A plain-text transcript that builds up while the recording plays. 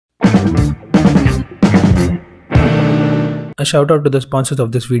A shout out to the sponsors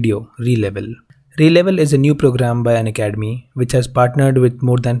of this video, Relevel. Relevel is a new program by Unacademy which has partnered with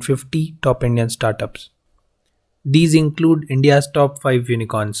more than 50 top Indian startups. These include India's top 5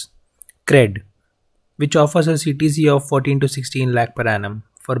 unicorns, Cred, which offers a CTC of 14 to 16 lakh per annum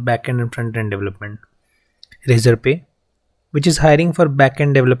for backend and front-end development. Razorpay, which is hiring for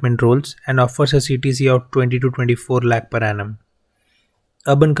backend development roles and offers a CTC of 20 to 24 lakh per annum.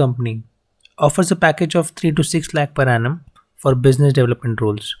 Urban Company offers a package of 3 to 6 lakh per annum for business development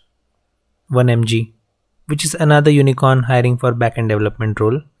roles. 1MG, which is another unicorn hiring for backend development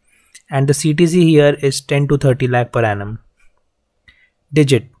role, and the CTC here is 10 to 30 lakh per annum.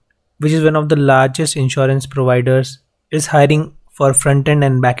 Digit, which is one of the largest insurance providers, is hiring for front-end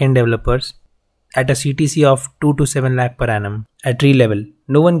and back-end developers at a CTC of 2 to 7 lakh per annum. At Relevel,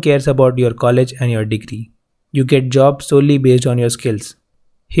 no one cares about your college and your degree. You get jobs solely based on your skills.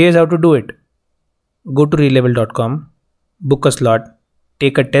 Here's how to do it. Go to relevel.com, book a slot,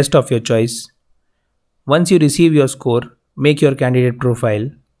 take a test of your choice. Once you receive your score, make your candidate profile.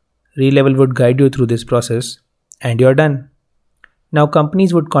 Relevel would guide you through this process, and you're done. Now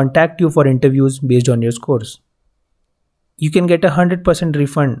companies would contact you for interviews based on your scores. You can get a 100%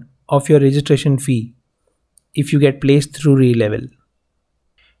 refund of your registration fee if you get placed through Relevel.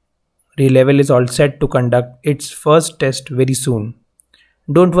 Relevel is all set to conduct its first test very soon.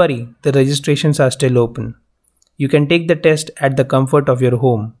 Don't worry, the registrations are still open. You can take the test at the comfort of your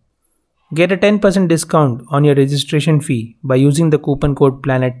home. Get a 10% discount on your registration fee by using the coupon code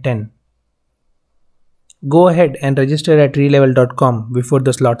PLANET10. Go ahead and register at relevel.com before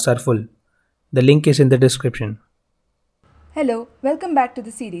the slots are full. The link is in the description. Hello, welcome back to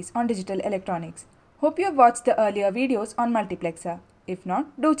the series on digital electronics. Hope you have watched the earlier videos on Multiplexer. If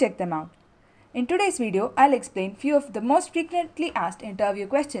not, do check them out. In today's video, I'll explain few of the most frequently asked interview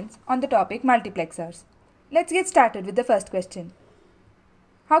questions on the topic multiplexers. Let's get started with the first question.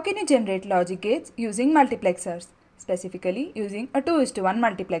 How can you generate logic gates using multiplexers, specifically using a 2:1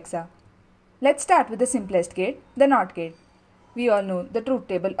 multiplexer? Let's start with the simplest gate, the NOT gate. We all know the truth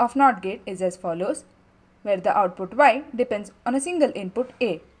table of NOT gate is as follows, where the output Y depends on a single input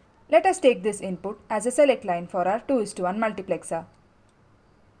A. Let us take this input as a select line for our 2:1 multiplexer.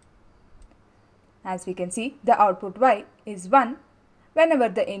 As we can see, the output Y is 1 whenever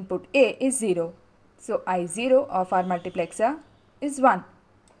the input A is 0. So I0 of our multiplexer is 1.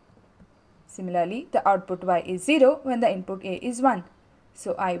 Similarly, the output Y is 0 when the input A is 1.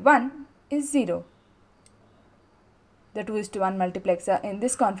 So I1 is 0. The 2:1 multiplexer in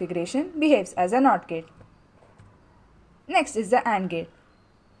this configuration behaves as a NOT gate. Next is the AND gate.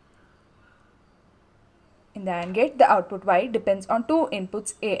 In the AND gate, the output Y depends on two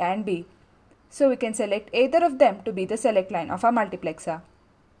inputs A and B. So we can select either of them to be the select line of our multiplexer.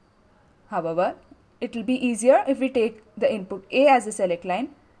 However, it will be easier if we take the input A as a select line.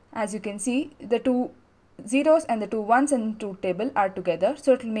 As you can see, the two zeros and the two ones in the truth table are together,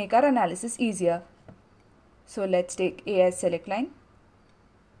 so it will make our analysis easier. So let's take A as select line.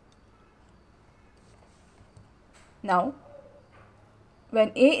 Now,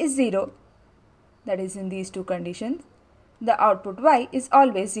 when A is 0, that is in these two conditions, the output Y is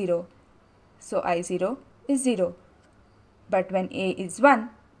always 0. So I0 is 0. But when A is 1,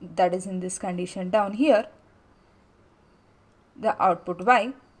 that is in this condition down here, the output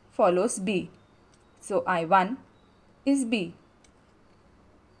Y follows B. So I1 is B.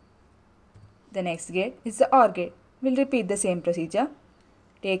 The next gate is the OR gate. We'll repeat the same procedure.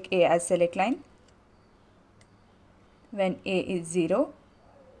 Take A as select line. When A is 0,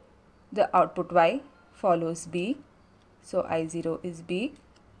 the output Y follows B. So I0 is B.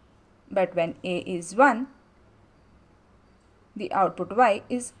 But when A is 1, the output Y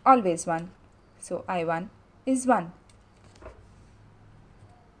is always 1. So I1 is 1.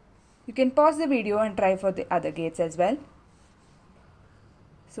 You can pause the video and try for the other gates as well.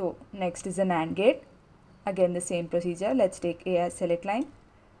 So next is an AND gate. Again the same procedure. Let's take A as select line.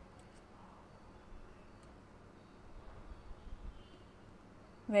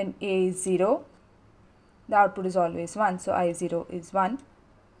 When A is 0, the output is always 1. So I0 is 1.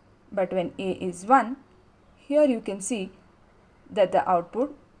 But when A is 1, here you can see that the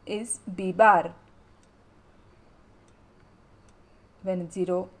output is B bar. When it's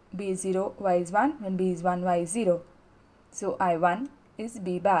 0, B is 0, Y is 1. When B is 1, Y is 0. So I1 is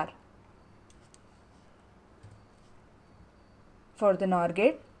B bar. For the NOR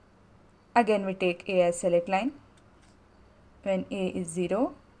gate, again we take A as select line. When A is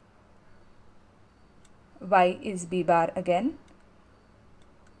 0, Y is B bar again.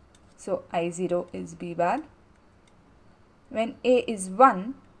 So I0 is B bar. When A is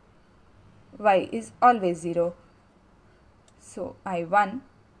 1, Y is always 0. So I1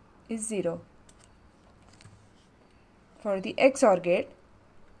 is 0. For the XOR gate,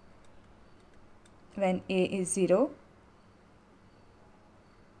 when A is 0,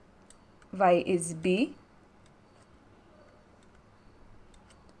 Y is B,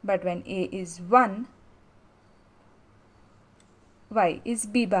 but when A is 1, Y is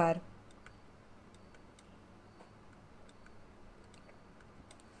B bar.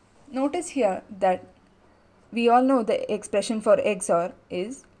 Notice here that we all know the expression for XOR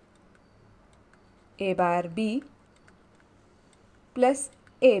is A bar B plus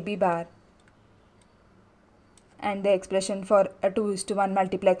AB bar, and the expression for a 2:1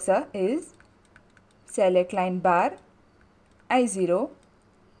 multiplexer is select line bar I0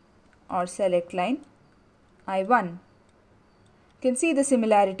 or select line I1. You can see the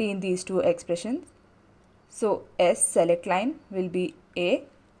similarity in these two expressions. So S select line will be A,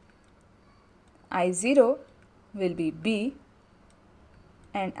 I0 will be B,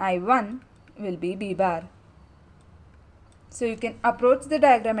 and I1 will be B bar. So you can approach the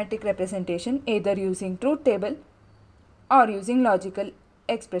diagrammatic representation either using truth table or using logical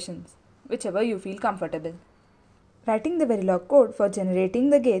expressions, whichever you feel comfortable. Writing the Verilog code for generating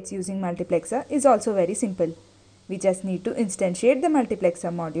the gates using multiplexer is also very simple. We just need to instantiate the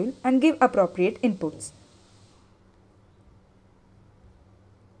multiplexer module and give appropriate inputs.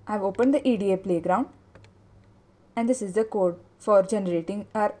 I've opened the EDA Playground, and this is the code for generating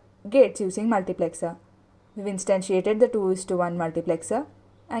our gates using multiplexer. We've instantiated the 2:1 multiplexer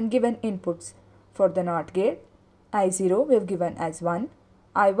and given inputs. For the NOT gate, I0 we've given as 1,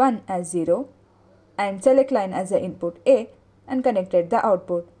 I1 as 0, and select line as the input A, and connected the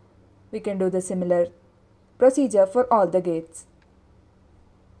output. We can do the similar procedure for all the gates.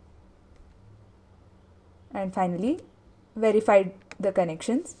 And finally, verified the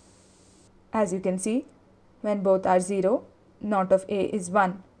connections. As you can see, when both are 0, NOT of A is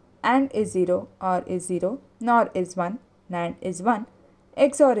 1, AND is 0, OR is 0, NOR is 1, NAND is 1,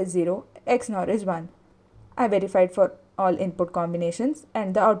 XOR is 0, XNOR is 1. I verified for all input combinations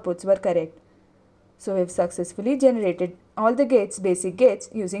and the outputs were correct. So we've successfully generated all the gates, basic gates,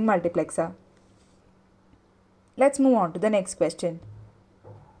 using multiplexer. Let's move on to the next question.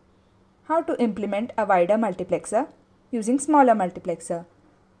 How to implement a wider multiplexer using smaller multiplexer?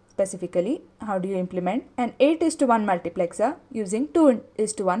 Specifically, how do you implement an 8:1 multiplexer using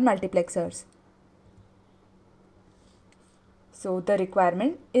 2:1 multiplexers? So the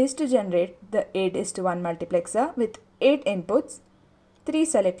requirement is to generate the 8:1 multiplexer with 8 inputs, 3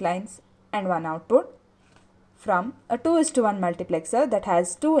 select lines and 1 output from a 2:1 multiplexer that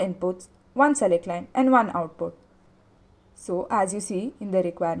has 2 inputs, 1 select line and 1 output. So as you see in the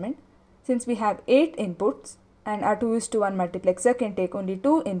requirement, since we have 8 inputs and our 2:1 multiplexer can take only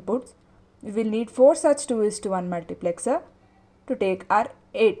 2 inputs, we will need 4 such 2:1 multiplexer to take our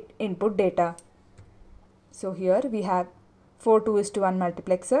 8 input data. So here we have 4 2:1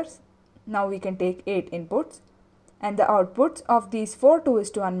 multiplexers. Now we can take 8 inputs, and the outputs of these 4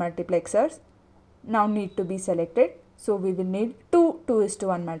 2:1 multiplexers now need to be selected. So we will need 2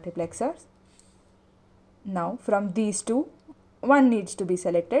 2:1 multiplexers. Now from these two, one needs to be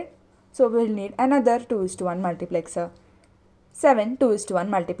selected. So we will need another 2:1 multiplexer. 7 2:1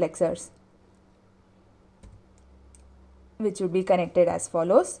 multiplexers, which will be connected as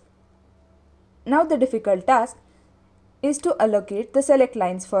follows. Now the difficult task is to allocate the select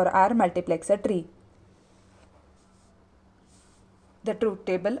lines for our multiplexer tree. The truth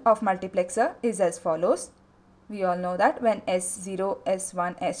table of multiplexer is as follows. We all know that when S0,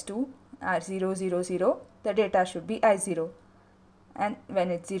 S1, S2 are 0, 0, 0, the data should be I0. And when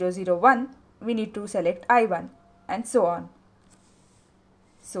it's 0, 0, 1, we need to select I1 and so on.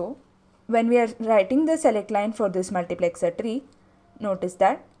 So when we are writing the select line for this multiplexer tree, notice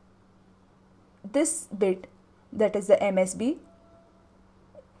that this bit, that is the MSB,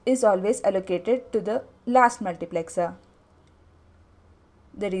 is always allocated to the last multiplexer.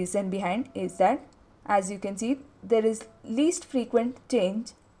 The reason behind is that, as you can see, there is least frequent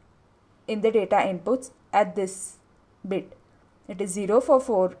change in the data inputs at this bit. It is 0 for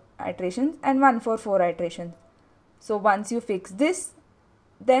 4 iterations and 1 for 4 iterations. So once you fix this,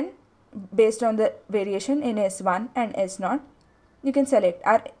 then based on the variation in S1 and S0, you can select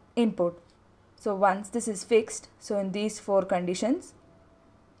our input. So once this is fixed, so in these 4 conditions,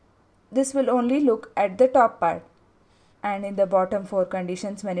 this will only look at the top part, and in the bottom 4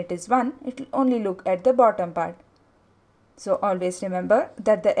 conditions, when it is 1, it will only look at the bottom part. So always remember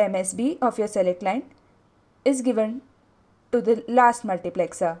that the MSB of your select line is given to the last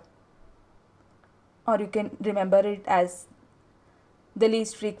multiplexer, or you can remember it as the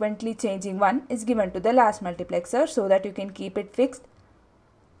least frequently changing one is given to the last multiplexer so that you can keep it fixed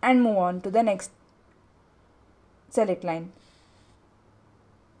and move on to the next select line.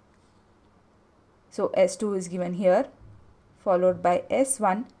 So S2 is given here, followed by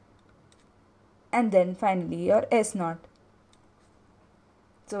S1, and then finally your S0.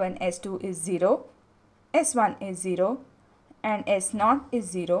 So when S2 is 0, S1 is 0 and S0 is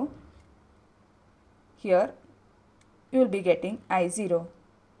 0, here you will be getting I0.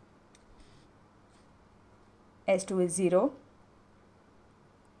 S2 is 0,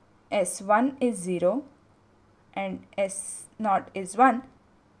 S1 is 0 and S0 is 1,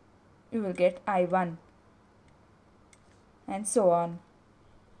 you will get I1, and so on.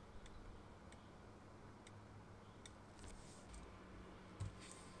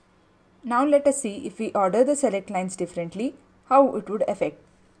 Now let us see if we order the select lines differently, how it would affect.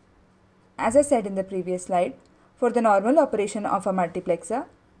 As I said in the previous slide, for the normal operation of a multiplexer,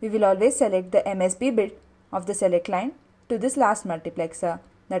 we will always select the MSB bit of the select line to this last multiplexer,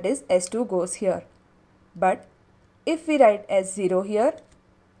 that is S2 goes here. But if we write S0 here,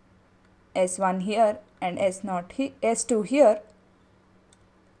 S1 here and S2 here,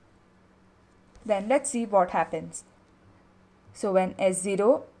 then let's see what happens. So when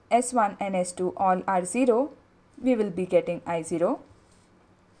S0, S1 and S2 all are 0, we will be getting I0.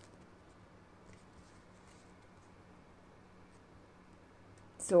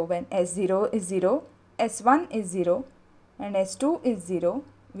 So when S0 is 0, S1 is 0 and S2 is 0,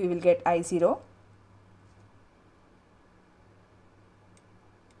 we will get I0.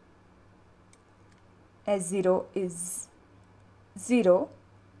 S0 is 0,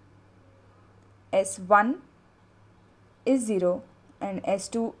 S1 is 0 and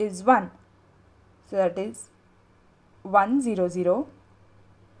S2 is 1. So that is 1 0 0.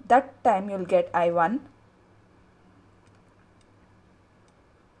 That time you will get I1.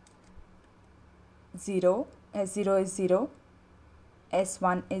 0, S0 is 0,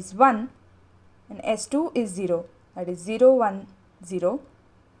 S1 is 1 and S2 is 0. That is 0 1 0.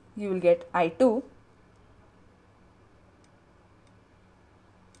 You will get I2.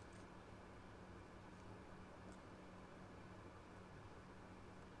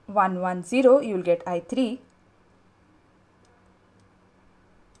 1 1 0, you will get I3.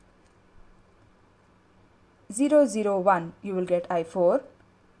 0 0 1, you will get I4.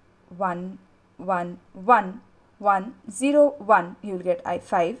 1 1 1 1 0 1, you will get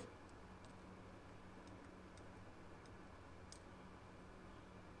I5.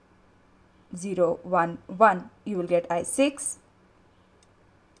 0 1 1, you will get I6.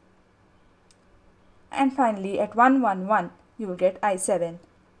 And finally at 1 1 1, you will get I7.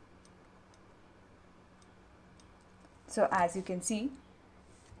 So as you can see,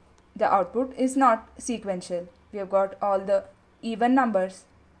 the output is not sequential. We have got all the even numbers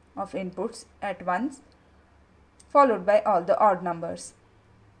of inputs at once, followed by all the odd numbers.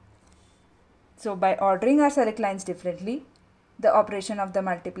 So by ordering our select lines differently, the operation of the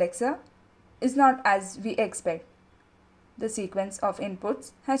multiplexer is not as we expect. The sequence of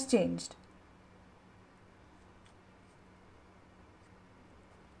inputs has changed.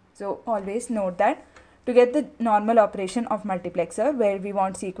 So always note that to get the normal operation of multiplexer, where we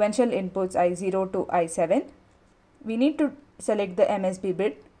want sequential inputs I0 to I7, we need to select the MSB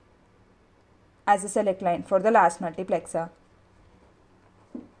bit as a select line for the last multiplexer.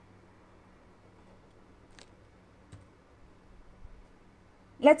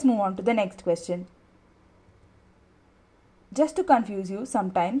 Let's move on to the next question. Just to confuse you,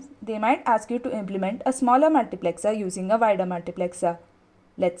 sometimes they might ask you to implement a smaller multiplexer using a wider multiplexer.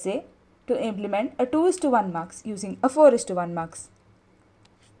 Let's say to implement a 2:1 mux using a 4:1 mux.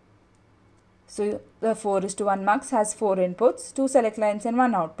 So the 4:1 mux has 4 inputs, 2 select lines and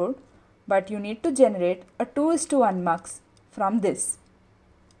 1 output, but you need to generate a 2:1 mux from this.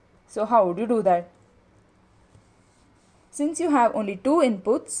 So how would you do that? Since you have only 2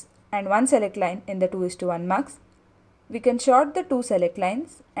 inputs and 1 select line in the 2:1 mux, we can short the 2 select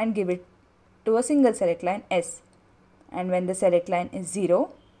lines and give it to a single select line S. And when the select line is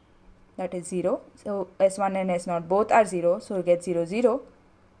 0, that is 0, so S1 and S0 both are 0, so we get 0 0.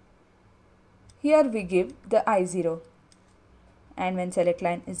 Here we give the I0. And when select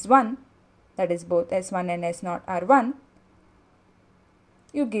line is 1, that is both S1 and S0 are 1,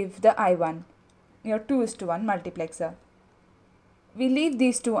 you give the I1, your 2:1 multiplexer. We leave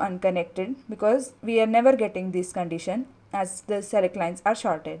these two unconnected because we are never getting this condition as the select lines are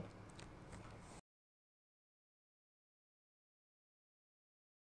shorted.